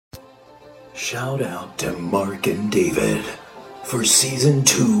Shout out to Mark and David for Season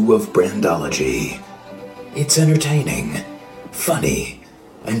 2 of Brandology. It's entertaining, funny,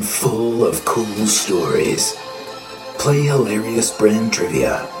 and full of cool stories. Play hilarious brand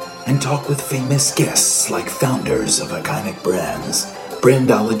trivia and talk with famous guests like founders of iconic brands.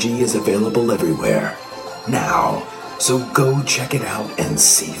 Brandology is available everywhere now, so go check it out and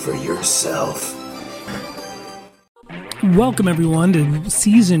see for yourself. Welcome, everyone, to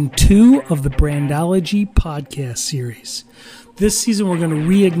Season 2 of the Brandology podcast series. This season, we're going to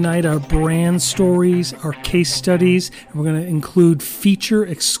reignite our brand stories, our case studies, and we're going to include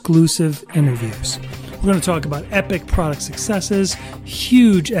feature-exclusive interviews. We're going to talk about epic product successes,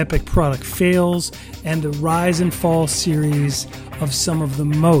 huge epic product fails, and the rise and fall series of some of the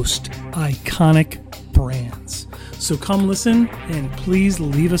most iconic brands. So come listen, and please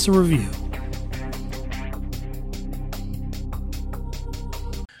leave us a review.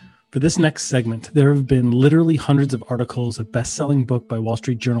 For this next segment, there have been literally hundreds of articles, a best-selling book by Wall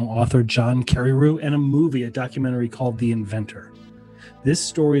Street Journal author John Carreyrou, and a documentary called The Inventor. This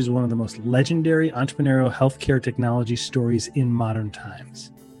story is one of the most legendary entrepreneurial healthcare technology stories in modern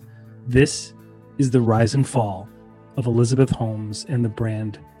times. This is the rise and fall of Elizabeth Holmes and the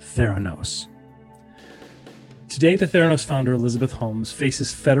brand Theranos. Today, the Theranos founder, Elizabeth Holmes,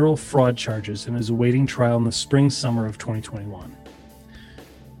 faces federal fraud charges and is awaiting trial in the spring-summer of 2021.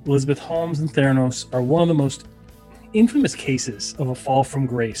 Elizabeth Holmes and Theranos are one of the most infamous cases of a fall from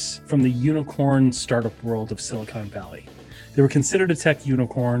grace from the unicorn startup world of Silicon Valley. They were considered a tech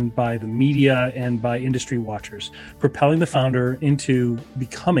unicorn by the media and by industry watchers, propelling the founder into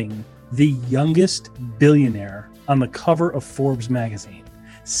becoming the youngest billionaire on the cover of Forbes magazine,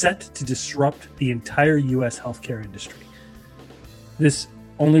 set to disrupt the entire U.S. healthcare industry. This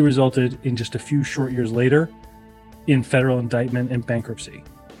only resulted in just a few short years later in federal indictment and bankruptcy.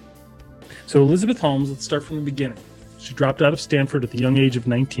 So Elizabeth Holmes, let's start from the beginning. She dropped out of Stanford at the young age of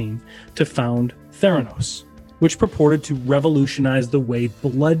 19 to found Theranos, which purported to revolutionize the way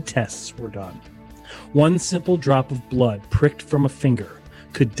blood tests were done. One simple drop of blood pricked from a finger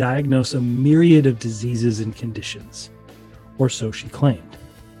could diagnose a myriad of diseases and conditions, or so she claimed.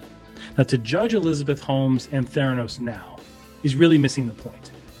 Now, to judge Elizabeth Holmes and Theranos now is really missing the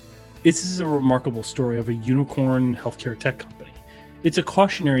point. This is a remarkable story of a unicorn healthcare tech company. It's a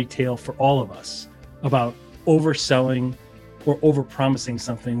cautionary tale for all of us about overselling or overpromising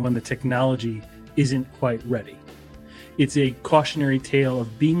something when the technology isn't quite ready. It's a cautionary tale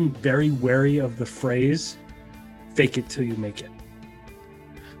of being very wary of the phrase, fake it till you make it.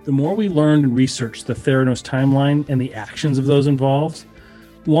 The more we learned and researched the Theranos timeline and the actions of those involved,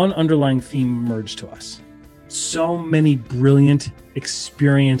 one underlying theme emerged to us. So many brilliant,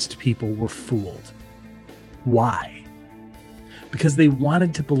 experienced people were fooled. Why? Because they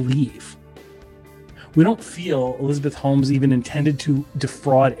wanted to believe. We don't feel Elizabeth Holmes even intended to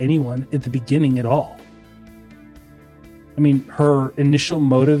defraud anyone at the beginning at all. I mean, her initial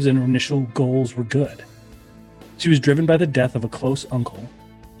motives and her initial goals were good. She was driven by the death of a close uncle.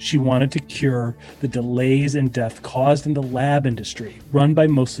 She wanted to cure the delays and death caused in the lab industry, run by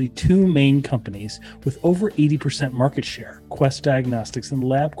mostly two main companies with over 80% market share, Quest Diagnostics and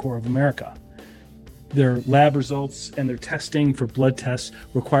LabCorp of America. Their lab results and their testing for blood tests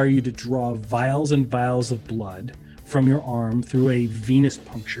require you to draw vials and vials of blood from your arm through a venous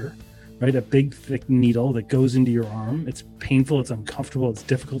puncture, right? A big, thick needle that goes into your arm. It's painful, it's uncomfortable, it's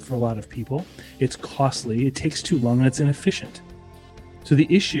difficult for a lot of people. It's costly, it takes too long, and it's inefficient. So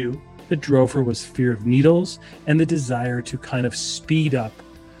the issue that drove her was fear of needles and the desire to kind of speed up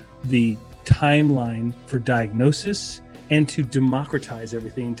the timeline for diagnosis and to democratize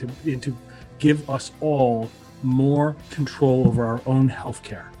everything, to give us all more control over our own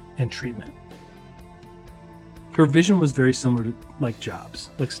healthcare and treatment. Her vision was very similar to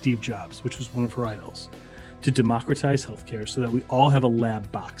like Steve Jobs, which was one of her idols, to democratize healthcare so that we all have a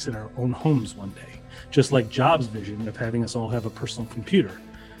lab box in our own homes one day, just like Jobs' vision of having us all have a personal computer,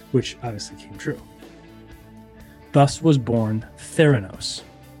 which obviously came true. Thus was born Theranos.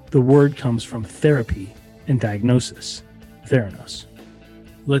 The word comes from therapy and diagnosis, Theranos.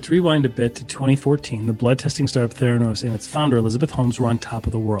 Let's rewind a bit to 2014. The blood testing startup Theranos and its founder, Elizabeth Holmes, were on top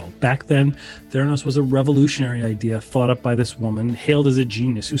of the world. Back then, Theranos was a revolutionary idea thought up by this woman, hailed as a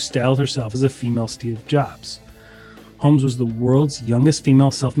genius, who styled herself as a female Steve Jobs. Holmes was the world's youngest female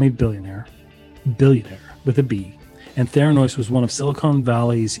self-made billionaire with a B, and Theranos was one of Silicon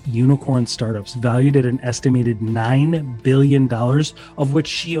Valley's unicorn startups, valued at an estimated $9 billion, of which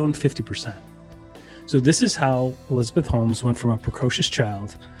she owned 50%. So this is how Elizabeth Holmes went from a precocious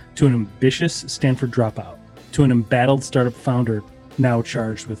child to an ambitious Stanford dropout to an embattled startup founder now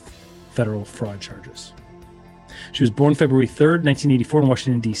charged with federal fraud charges. She was born February 3rd, 1984 in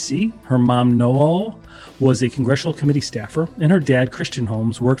Washington, D.C. Her mom, Noel, was a congressional committee staffer, and her dad, Christian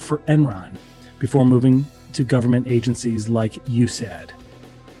Holmes, worked for Enron before moving to government agencies like USAID.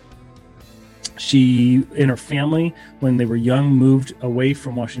 She and her family, when they were young, moved away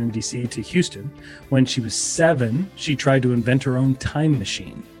from Washington, D.C. to Houston. When she was 7, she tried to invent her own time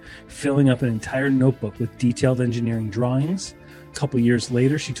machine, filling up an entire notebook with detailed engineering drawings. A couple years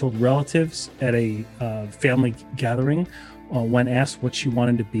later, she told relatives at a family gathering, when asked what she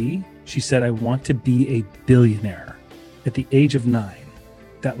wanted to be, she said, "I want to be a billionaire." At the age of 9,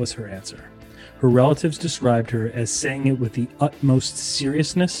 that was her answer. Her relatives described her as saying it with the utmost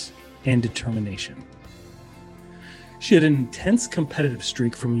seriousness and determination. She had an intense competitive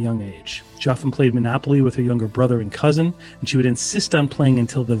streak from a young age. She often played Monopoly with her younger brother and cousin, and she would insist on playing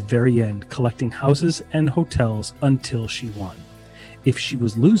until the very end, collecting houses and hotels until she won. If she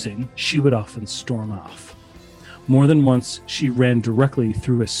was losing, she would often storm off. More than once, she ran directly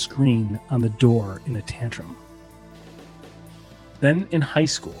through a screen on the door in a tantrum. Then in high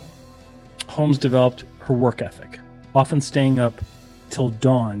school, Holmes developed her work ethic, often staying up till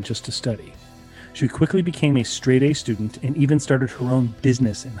dawn just to study. She quickly became a straight-A student and even started her own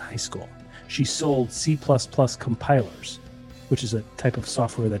business in high school. She sold C++ compilers, which is a type of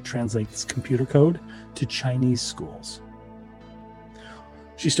software that translates computer code, to Chinese schools.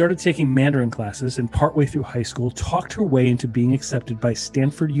 She started taking Mandarin classes and partway through high school talked her way into being accepted by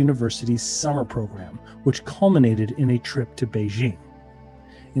Stanford University's summer program, which culminated in a trip to Beijing.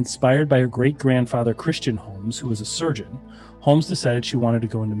 Inspired by her great-grandfather Christian Holmes, who was a surgeon, Holmes decided she wanted to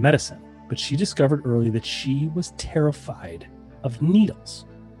go into medicine, but she discovered early that she was terrified of needles.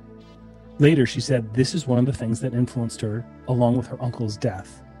 Later, she said this is one of the things that influenced her, along with her uncle's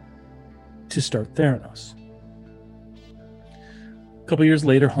death, to start Theranos. A couple years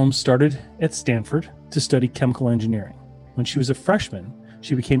later, Holmes started at Stanford to study chemical engineering. When she was a freshman,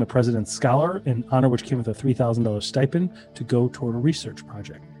 she became a President's Scholar, an honor which came with a $3,000 stipend to go toward a research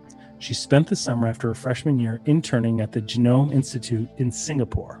project. She spent the summer after her freshman year interning at the Genome Institute in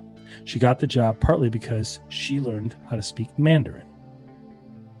Singapore. She got the job partly because she learned how to speak Mandarin.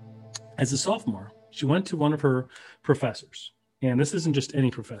 As a sophomore, she went to one of her professors. And this isn't just any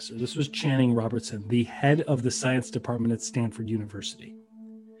professor. This was Channing Robertson, the head of the science department at Stanford University.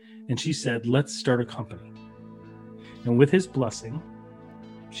 And she said, "Let's start a company." And with his blessing,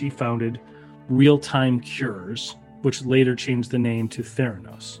 she founded Real-Time Cures, which later changed the name to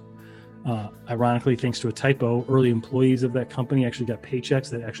Theranos. Ironically, thanks to a typo, early employees of that company actually got paychecks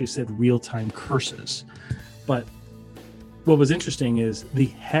that actually said Real-Time Curses. But what was interesting is the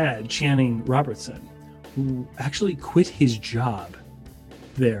head, Channing Robertson, who actually quit his job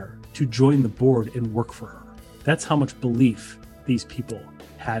there to join the board and work for her. That's how much belief these people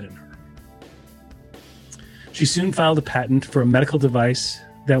had in her. She soon filed a patent for a medical device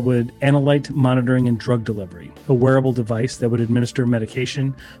that would analyte monitoring and drug delivery, a wearable device that would administer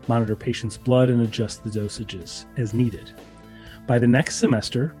medication, monitor patients' blood, and adjust the dosages as needed. By the next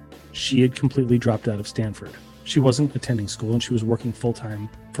semester, she had completely dropped out of Stanford. She wasn't attending school, and she was working full-time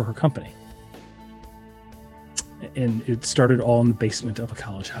for her company. And it started all in the basement of a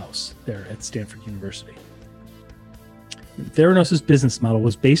college house there at Stanford University. Theranos' business model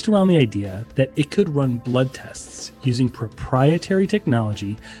was based around the idea that it could run blood tests using proprietary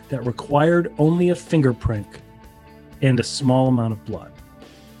technology that required only a fingerprint and a small amount of blood.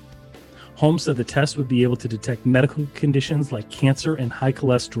 Holmes said the test would be able to detect medical conditions like cancer and high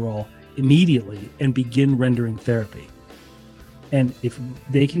cholesterol immediately and begin rendering therapy. And if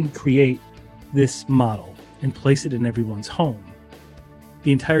they can create this model and place it in everyone's home,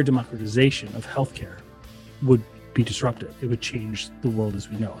 the entire democratization of healthcare would be disrupted. It would change the world as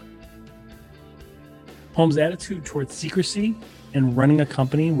we know it. Holmes' attitude towards secrecy and running a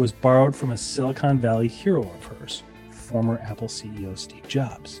company was borrowed from a Silicon Valley hero of hers, former Apple CEO Steve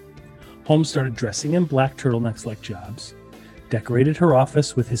Jobs. Holmes started dressing in black turtlenecks like Jobs, decorated her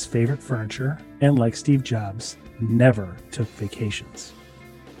office with his favorite furniture, and like Steve Jobs, never took vacations.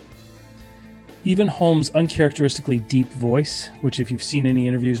 Even Holmes' uncharacteristically deep voice, which if you've seen any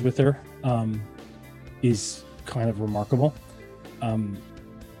interviews with her, is kind of remarkable.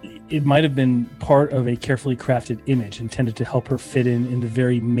 It might have been part of a carefully crafted image intended to help her fit in the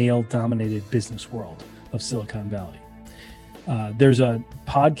very male-dominated business world of Silicon Valley. There's a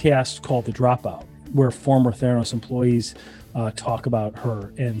podcast called The Dropout, where former Theranos employees talk about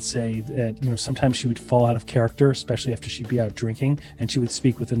her and say that sometimes she would fall out of character, especially after she'd be out drinking, and she would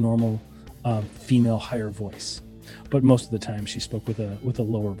speak with a normal female higher voice. But most of the time, she spoke with a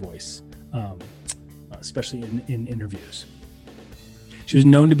lower voice. Especially in interviews. She was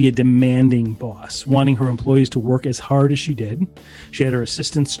known to be a demanding boss, wanting her employees to work as hard as she did. She had her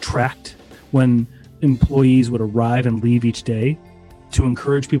assistants tracked when employees would arrive and leave each day. To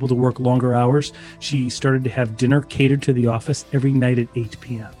encourage people to work longer hours, she started to have dinner catered to the office every night at 8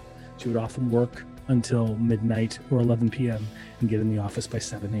 p.m. She would often work until midnight or 11 p.m. and get in the office by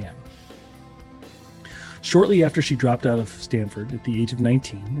 7 a.m. Shortly after she dropped out of Stanford at the age of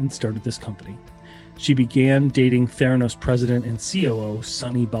 19 and started this company, she began dating Theranos president and COO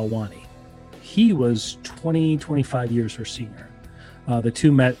Sunny Balwani. He was 25 years her senior. The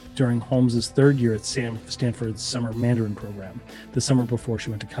two met during Holmes' third year at Stanford's summer Mandarin program, the summer before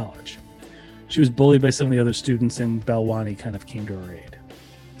she went to college. She was bullied by some of the other students, and Balwani kind of came to her aid.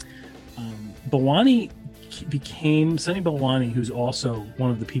 Sunny Balwani, who's also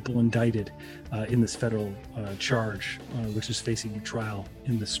one of the people indicted in this federal charge, which is facing trial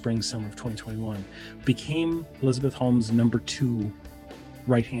in the summer of 2021, became Elizabeth Holmes' number 2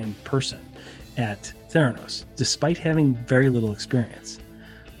 right-hand person at Theranos, despite having very little experience.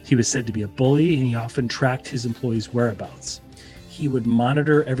 He was said to be a bully, and he often tracked his employees' whereabouts. He would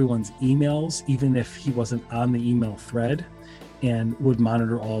monitor everyone's emails, even if he wasn't on the email thread, and would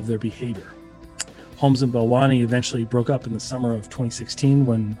monitor all of their behavior. Holmes and Balwani eventually broke up in the summer of 2016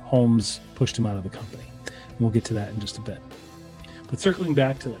 when Holmes pushed him out of the company. And we'll get to that in just a bit. But circling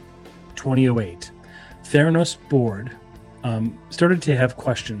back to 2008, Theranos board started to have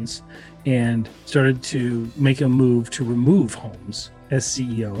questions and started to make a move to remove Holmes as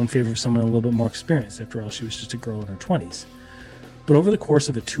CEO in favor of someone a little bit more experienced. After all, she was just a girl in her 20s. But over the course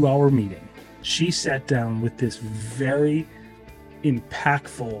of a 2-hour meeting, she sat down with this very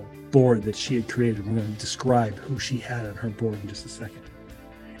impactful board that she had created. We're going to describe who she had on her board in just a second.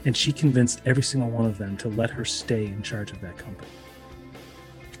 And she convinced every single one of them to let her stay in charge of that company.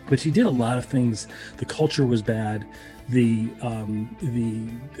 But she did a lot of things. The culture was bad. The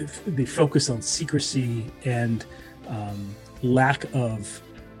focus on secrecy and lack of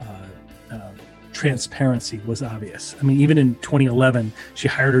transparency was obvious. I mean, even in 2011, she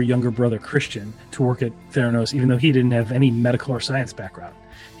hired her younger brother, Christian, to work at Theranos, even though he didn't have any medical or science background.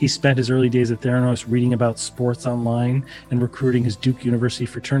 He spent his early days at Theranos reading about sports online and recruiting his Duke University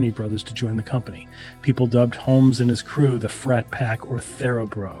fraternity brothers to join the company. People dubbed Holmes and his crew the Frat Pack or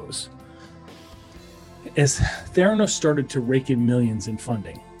Therabros. As Theranos started to rake in millions in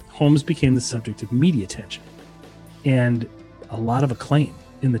funding, Holmes became the subject of media attention and a lot of acclaim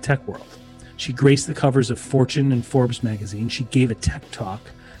in the tech world. She graced the covers of Fortune and Forbes magazine. She gave a tech talk,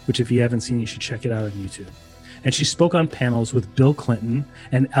 which if you haven't seen, you should check it out on YouTube. And she spoke on panels with Bill Clinton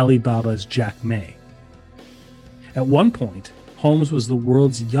and Alibaba's Jack Ma. At one point, Holmes was the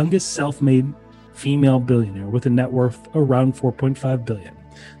world's youngest self-made female billionaire with a net worth around $4.5 billion.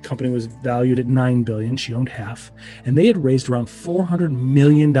 The company was valued at $9 billion. She owned half. And they had raised around $400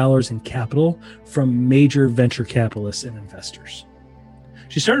 million in capital from major venture capitalists and investors.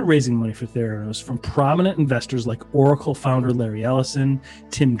 She started raising money for Theranos from prominent investors like Oracle founder Larry Ellison,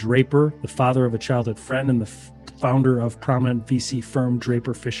 Tim Draper, the father of a childhood friend and the founder of prominent VC firm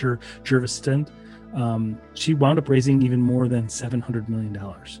Draper Fisher Jurvetson. She wound up raising even more than $700 million.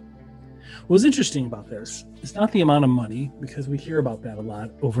 What was interesting about this is not the amount of money, because we hear about that a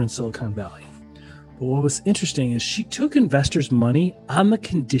lot over in Silicon Valley. But what was interesting is she took investors' money on the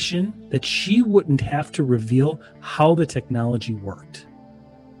condition that she wouldn't have to reveal how the technology worked.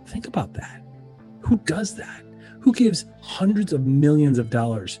 Think about that. Who does that? Who gives hundreds of millions of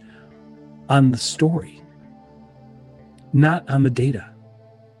dollars on the story, not on the data?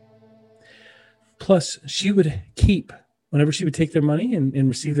 Plus, she would keep, whenever she would take their money and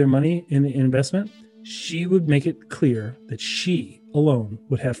receive their money in investment, she would make it clear that she alone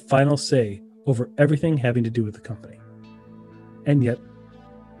would have final say over everything having to do with the company. And yet,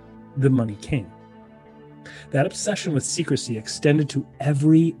 the money came. That obsession with secrecy extended to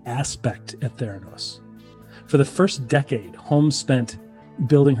every aspect at Theranos. For the first decade Holmes spent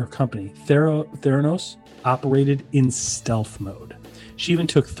building her company, Theranos operated in stealth mode. She even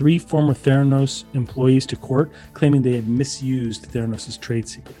took 3 former Theranos employees to court, claiming they had misused Theranos' trade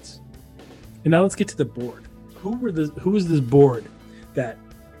secrets. And now let's get to the board. Who was this board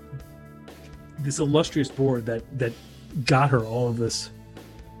this illustrious board that got her all of this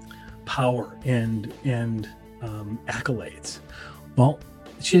power and accolades? Well,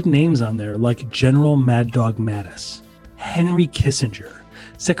 she had names on there like General Mad Dog Mattis, Henry Kissinger,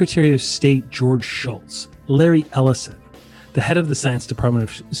 Secretary of State George Shultz, Larry Ellison, the head of the science department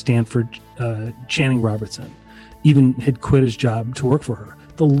of Stanford, Channing Robertson, even had quit his job to work for her.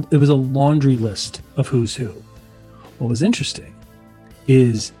 It was a laundry list of who's who. What was interesting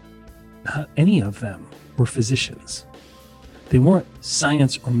is not any of them were physicians. They weren't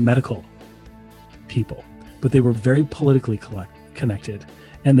science or medical people, but they were very politically connected,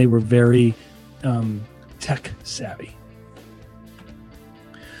 and they were very tech savvy.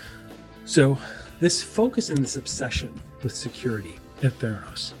 So this focus and this obsession with security at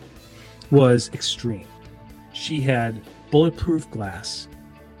Theranos was extreme. She had bulletproof glass.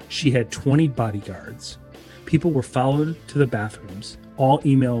 She had 20 bodyguards. People were followed to the bathrooms. All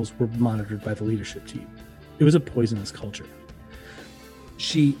emails were monitored by the leadership team. It was a poisonous culture.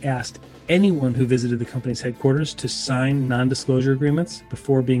 She asked anyone who visited the company's headquarters to sign non-disclosure agreements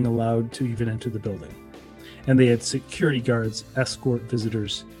before being allowed to even enter the building. And they had security guards escort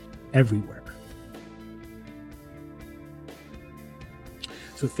visitors everywhere.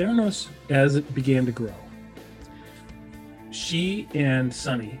 So Theranos, as it began to grow, she and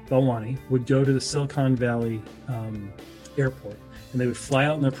Sunny Balwani would go to the Silicon Valley airport, and they would fly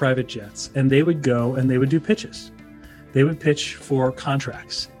out in their private jets, and they would go and they would do pitches. They would pitch for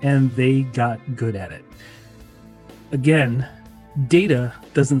contracts, and they got good at it. Again, data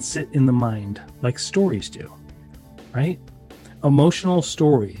doesn't sit in the mind like stories do, right? Emotional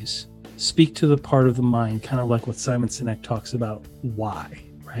stories speak to the part of the mind, kind of like what Simon Sinek talks about, why,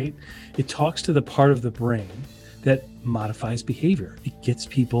 right? It talks to the part of the brain that modifies behavior. It gets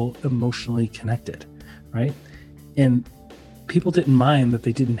people emotionally connected, right? And people didn't mind that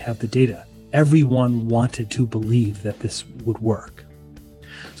they didn't have the data. Everyone wanted to believe that this would work.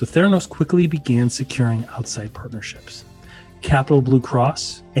 So Theranos quickly began securing outside partnerships. Capital Blue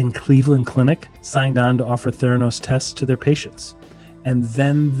Cross and Cleveland Clinic signed on to offer Theranos tests to their patients. And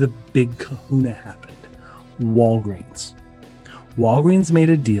then the big kahuna happened. Walgreens. Walgreens made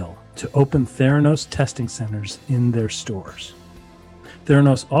a deal to open Theranos testing centers in their stores.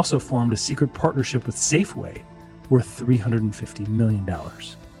 Theranos also formed a secret partnership with Safeway worth $350 million.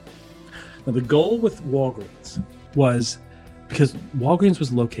 Now, the goal with Walgreens was, because Walgreens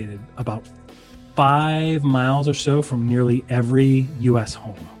was located about 5 miles or so from nearly every U.S.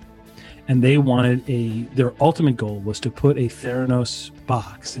 home. And they wanted their ultimate goal was to put a Theranos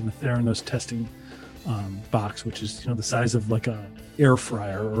box in the Theranos testing box, which is, the size of like a air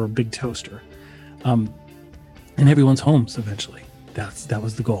fryer or a big toaster, in everyone's homes eventually. That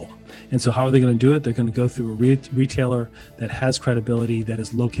was the goal. And so how are they going to do it? They're going to go through a retailer that has credibility, that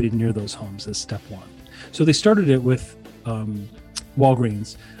is located near those homes as step one. So they started it with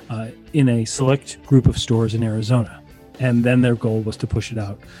Walgreens in a select group of stores in Arizona. And then their goal was to push it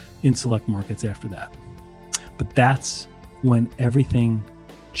out in select markets after that. But that's when everything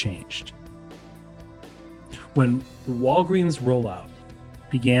changed. When the Walgreens rollout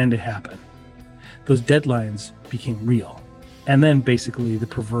began to happen, those deadlines became real. And then basically the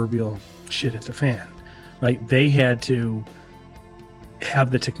proverbial shit hit the fan, right? They had to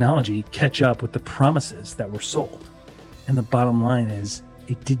have the technology catch up with the promises that were sold. And the bottom line is,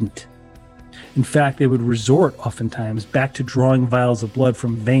 it didn't. In fact, they would resort oftentimes back to drawing vials of blood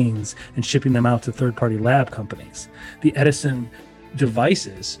from veins and shipping them out to third-party lab companies. The Edison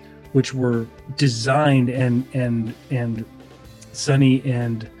devices, which were designed and Sunny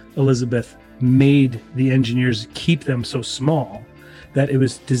and Elizabeth made the engineers keep them so small that it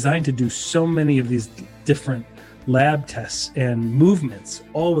was designed to do so many of these different lab tests and movements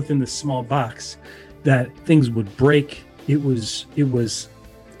all within this small box that things would break. It was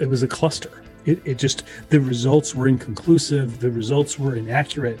a cluster. It just, the results were inconclusive. The results were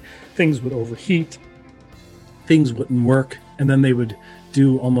inaccurate. Things would overheat. Things wouldn't work. And then they would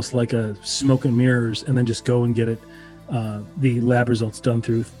do almost like a smoke and mirrors and then just go and get it, the lab results done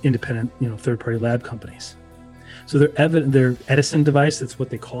through independent, third-party lab companies. So their Edison device, that's what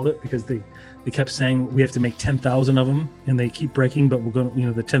they called it, because they kept saying we have to make 10,000 of them, and they keep breaking, but we're going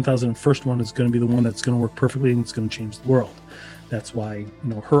to, the 10,001st one is going to be the one that's going to work perfectly and it's going to change the world. That's why,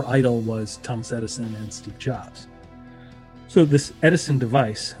 her idol was Thomas Edison and Steve Jobs. So this Edison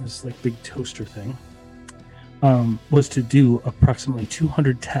device, this like big toaster thing, was to do approximately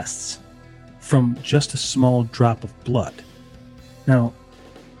 200 tests from just a small drop of blood. Now,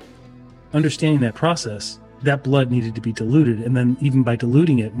 understanding that process, that blood needed to be diluted, and then even by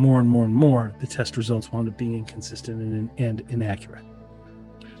diluting it more and more and more, the test results wound up being inconsistent and inaccurate.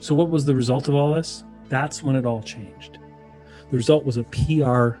 So what was the result of all this? That's when it all changed. The result was a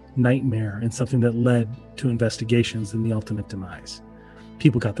PR nightmare and something that led to investigations and the ultimate demise.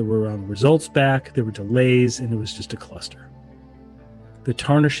 People got the wrong results back, there were delays, and it was just a cluster. The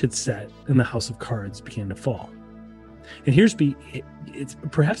tarnish had set and the house of cards began to fall. And it's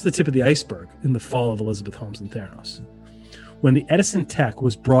perhaps the tip of the iceberg in the fall of Elizabeth Holmes and Theranos. When the Edison tech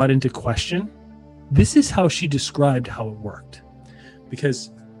was brought into question, this is how she described how it worked.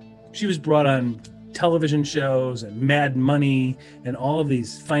 Because she was brought on television shows and Mad Money and all of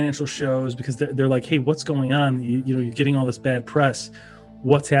these financial shows because they're like, hey, what's going on? You're getting all this bad press.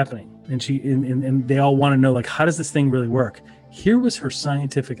 What's happening? And they all want to know, like, how does this thing really work? Here was her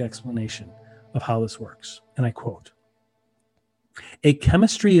scientific explanation of how this works. And I quote, "A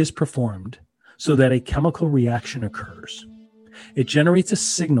chemistry is performed so that a chemical reaction occurs. It generates a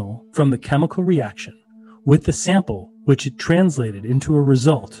signal from the chemical reaction with the sample, which it translated into a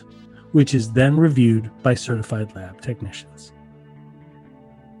result, which is then reviewed by certified lab technicians."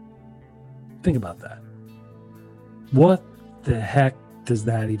 Think about that. What the heck does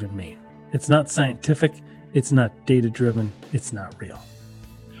that even mean? It's not scientific. It's not data-driven. It's not real.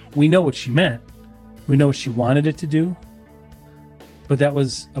 We know what she meant. We know what she wanted it to do. But that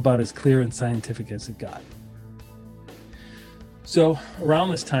was about as clear and scientific as it got. So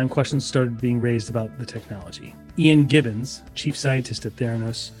around this time, questions started being raised about the technology. Ian Gibbons, chief scientist at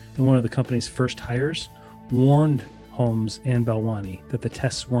Theranos and one of the company's first hires, warned Holmes and Balwani that the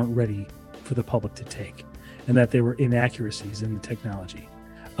tests weren't ready for the public to take and that there were inaccuracies in the technology.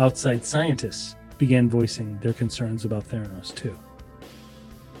 Outside scientists began voicing their concerns about Theranos too.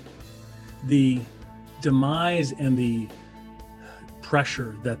 The demise and the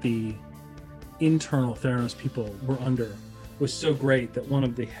pressure that the internal Theranos people were under was so great that one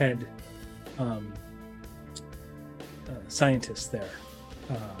of the head scientists there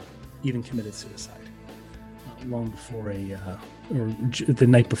even committed suicide long before or the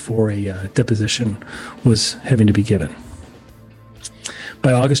night before a deposition was having to be given.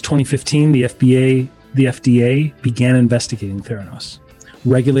 By August 2015, the FDA began investigating Theranos.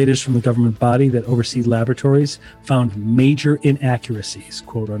 Regulators from the government body that oversee laboratories found major inaccuracies,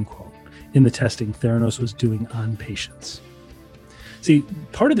 quote unquote, in the testing Theranos was doing on patients. See,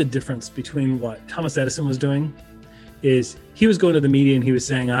 part of the difference between what Thomas Edison was doing is he was going to the media and he was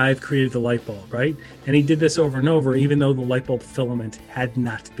saying, I've created the light bulb, right? And he did this over and over, even though the light bulb filament had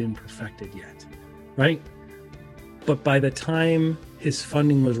not been perfected yet, right? But by the time his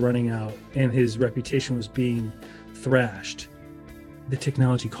funding was running out and his reputation was being thrashed, the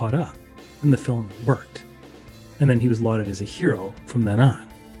technology caught up and the filament worked. And then he was lauded as a hero from then on.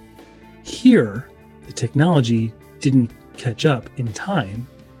 Here, the technology didn't catch up in time.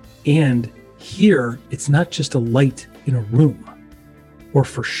 And here, it's not just a light in a room or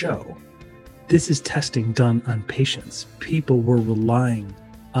for show. This is testing done on patients. People were relying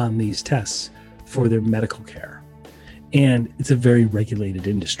on these tests for their medical care. And it's a very regulated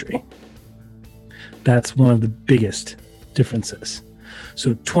industry. That's one of the biggest differences.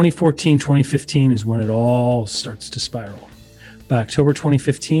 So 2014, 2015 is when it all starts to spiral. By October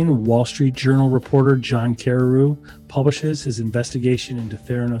 2015, Wall Street Journal reporter John Carreyrou publishes his investigation into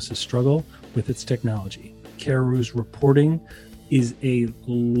Theranos' struggle with its technology. Carreyrou's reporting is a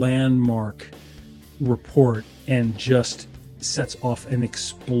landmark report and just sets off an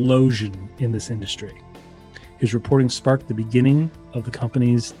explosion in this industry. His reporting sparked the beginning of the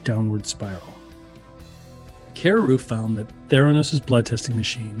company's downward spiral. Carreyrou found that Theranos' blood testing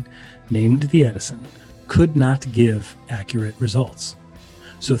machine, named the Edison, could not give accurate results.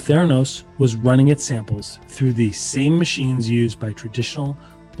 So Theranos was running its samples through the same machines used by traditional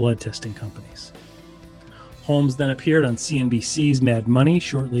blood testing companies. Holmes then appeared on CNBC's Mad Money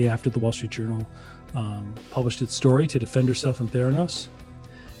shortly after the Wall Street Journal published its story to defend herself and Theranos.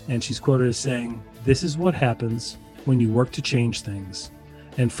 And she's quoted as saying, "This is what happens when you work to change things.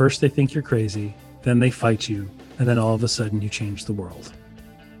 And first they think you're crazy, then they fight you, and then all of a sudden you change the world."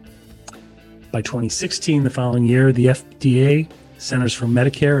 By 2016, the following year, the FDA, Centers for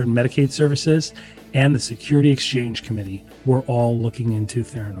Medicare and Medicaid Services, and the Security Exchange Committee were all looking into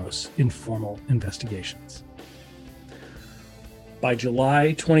Theranos in formal investigations. By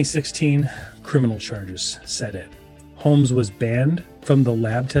July 2016, criminal charges set in. Holmes was banned from the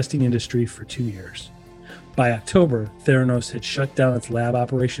lab testing industry for 2 years. By October, Theranos had shut down its lab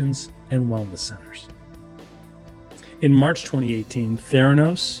operations and wellness centers. In March 2018,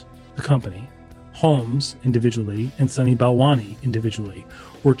 Theranos, the company, Holmes individually, and Sunny Balwani individually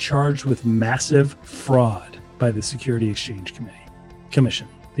were charged with massive fraud by the Security Exchange Commission,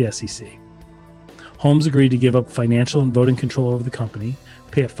 the SEC. Holmes agreed to give up financial and voting control over the company,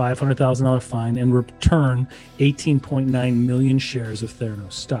 pay a $500,000 fine, and return 18.9 million shares of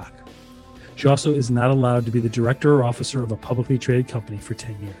Theranos stock. She also is not allowed to be the director or officer of a publicly traded company for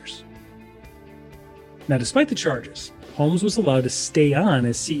 10 years. Now, despite the charges, Holmes was allowed to stay on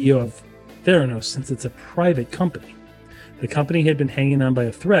as CEO of Theranos since it's a private company. The company had been hanging on by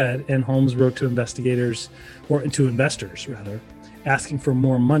a thread, and Holmes wrote to investors, asking for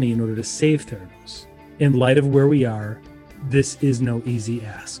more money in order to save Theranos. In light of where we are, this is no easy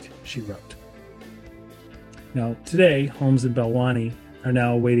ask, she wrote. Now, today, Holmes and Balwani are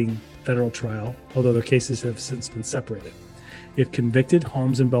now awaiting federal trial, although their cases have since been separated. If convicted,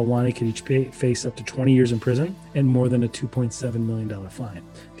 Holmes and Balwani could each face up to 20 years in prison and more than a $2.7 million fine,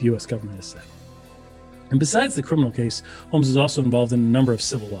 the U.S. government has said. And besides the criminal case, Holmes is also involved in a number of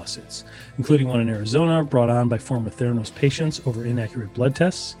civil lawsuits, including one in Arizona brought on by former Theranos patients over inaccurate blood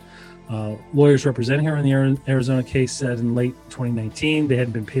tests. Lawyers representing her in the Arizona case said in late 2019 they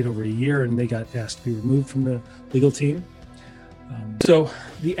hadn't been paid over a year and they got asked to be removed from the legal team. So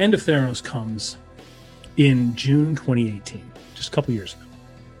the end of Theranos comes in June 2018, just a couple years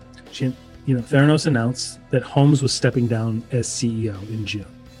ago. Theranos announced that Holmes was stepping down as CEO in June.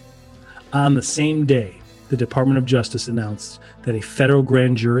 On the same day, the Department of Justice announced that a federal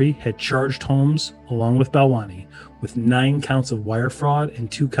grand jury had charged Holmes, along with Balwani, with 9 counts of wire fraud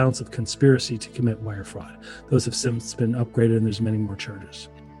and 2 counts of conspiracy to commit wire fraud. Those have since been upgraded and there's many more charges.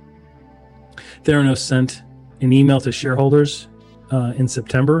 Theranos sent an email to shareholders in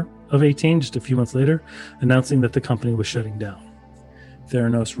September of 18, just a few months later, announcing that the company was shutting down.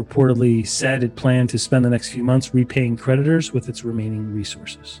 Theranos reportedly said it planned to spend the next few months repaying creditors with its remaining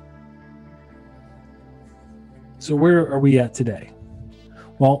resources. So where are we at today?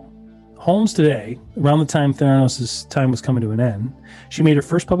 Well, Holmes today, around the time Theranos' time was coming to an end, she made her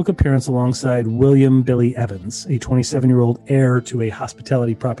first public appearance alongside William Billy Evans, a 27-year-old heir to a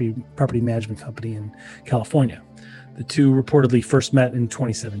hospitality property management company in California. The two reportedly first met in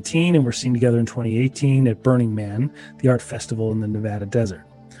 2017 and were seen together in 2018 at Burning Man, the art festival in the Nevada desert.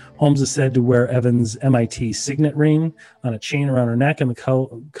 Holmes is said to wear Evans' MIT signet ring on a chain around her neck, and the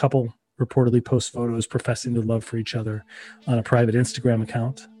couple reportedly post photos professing their love for each other on a private Instagram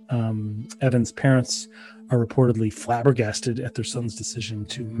account. Evans' parents are reportedly flabbergasted at their son's decision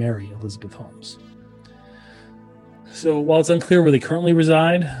to marry Elizabeth Holmes. So while it's unclear where they currently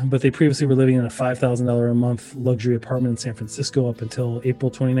reside, but they previously were living in a $5,000 a month luxury apartment in San Francisco up until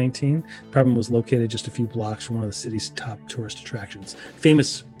April 2019. The apartment was located just a few blocks from one of the city's top tourist attractions.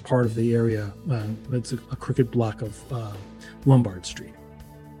 Famous part of the area, it's a crooked block of Lombard Street.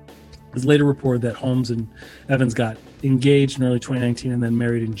 It was later reported that Holmes and Evans got engaged in early 2019 and then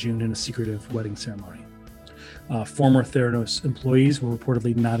married in June in a secretive wedding ceremony. Former Theranos employees were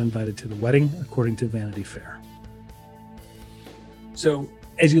reportedly not invited to the wedding, according to Vanity Fair. So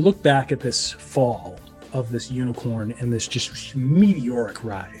as you look back at this fall of this unicorn and this just meteoric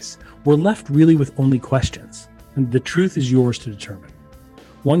rise, we're left really with only questions. And the truth is yours to determine.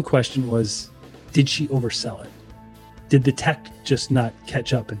 One question was, did she oversell it? Did the tech just not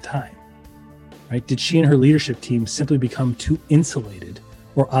catch up in time? Right? Did she and her leadership team simply become too insulated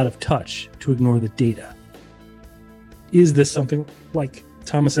or out of touch to ignore the data? Is this something like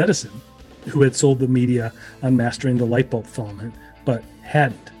Thomas Edison, who had sold the media on mastering the light bulb filament, but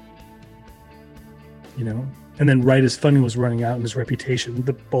hadn't? And then right as funding was running out and his reputation,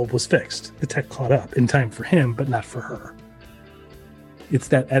 the bulb was fixed. The tech caught up in time for him, but not for her. It's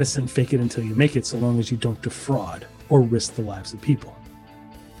that Edison fake it until you make it, so long as you don't defraud or risk the lives of people.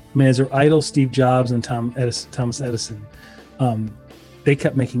 I mean, as their idol, Steve Jobs and Thomas Edison, they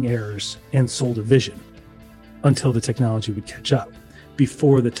kept making errors and sold a vision until the technology would catch up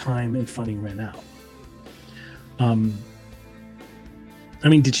before the time and funding ran out.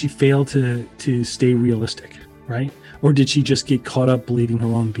 Did she fail to stay realistic, right? Or did she just get caught up believing her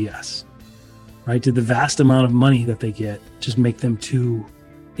own BS, right? Did the vast amount of money that they get just make them too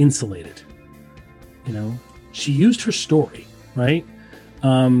insulated? She used her story, right?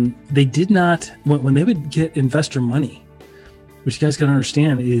 They did not, when they would get investor money, which you guys got to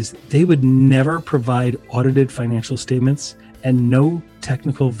understand is they would never provide audited financial statements and no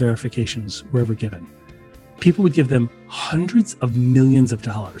technical verifications were ever given. People would give them hundreds of millions of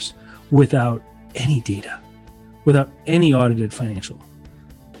dollars without any data, without any audited financial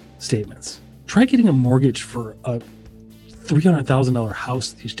statements. Try getting a mortgage for a $300,000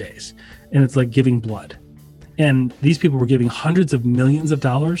 house these days, and it's like giving blood. And these people were giving hundreds of millions of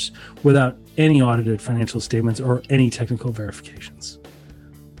dollars without any audited financial statements or any technical verifications.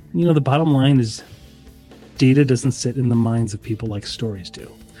 The bottom line is data doesn't sit in the minds of people like stories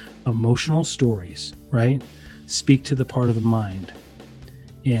do. Emotional stories, right, speak to the part of the mind,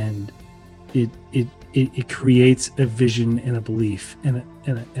 and it creates a vision and a belief and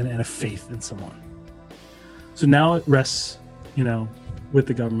a faith in someone. So now it rests, with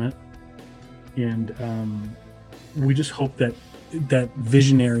the government, and we just hope that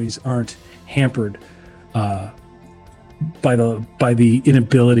visionaries aren't hampered by the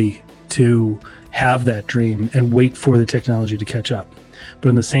inability to have that dream and wait for the technology to catch up. But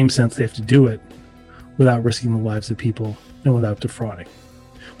in the same sense, they have to do it without risking the lives of people and without defrauding.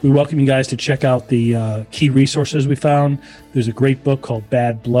 We welcome you guys to check out the key resources we found. There's a great book called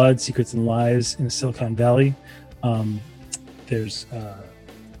Bad Blood, Secrets and Lies in Silicon Valley. There's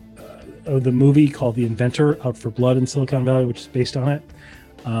the movie called The Inventor, Out for Blood in Silicon Valley, which is based on it.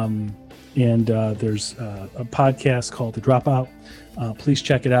 And there's a podcast called The Dropout. Please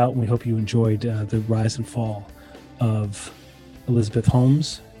check it out, and we hope you enjoyed the rise and fall of Elizabeth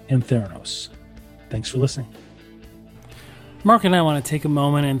Holmes and Theranos. Thanks for listening. Mark and I want to take a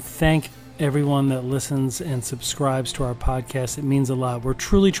moment and thank everyone that listens and subscribes to our podcast. It means a lot. We're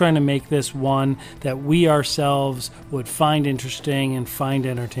truly trying to make this one that we ourselves would find interesting and find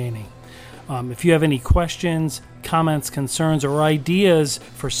entertaining. If you have any questions, comments, concerns, or ideas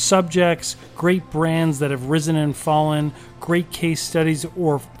for subjects, great brands that have risen and fallen, great case studies,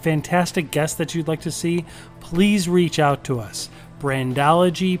 or fantastic guests that you'd like to see, please reach out to us.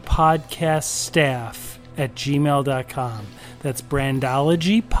 brandologypodcaststaff@gmail.com. That's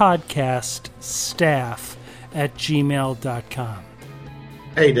brandologypodcaststaff@gmail.com.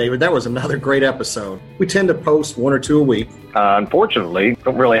 Hey, David, that was another great episode. We tend to post 1 or 2 a week. Unfortunately,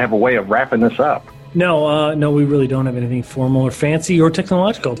 don't really have a way of wrapping this up. No, we really don't have anything formal or fancy or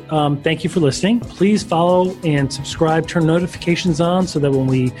technological. Thank you for listening. Please follow and subscribe, turn notifications on so that when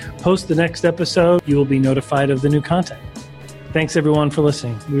we post the next episode, you will be notified of the new content. Thanks, everyone, for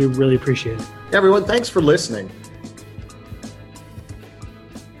listening. We really appreciate it. Everyone, thanks for listening.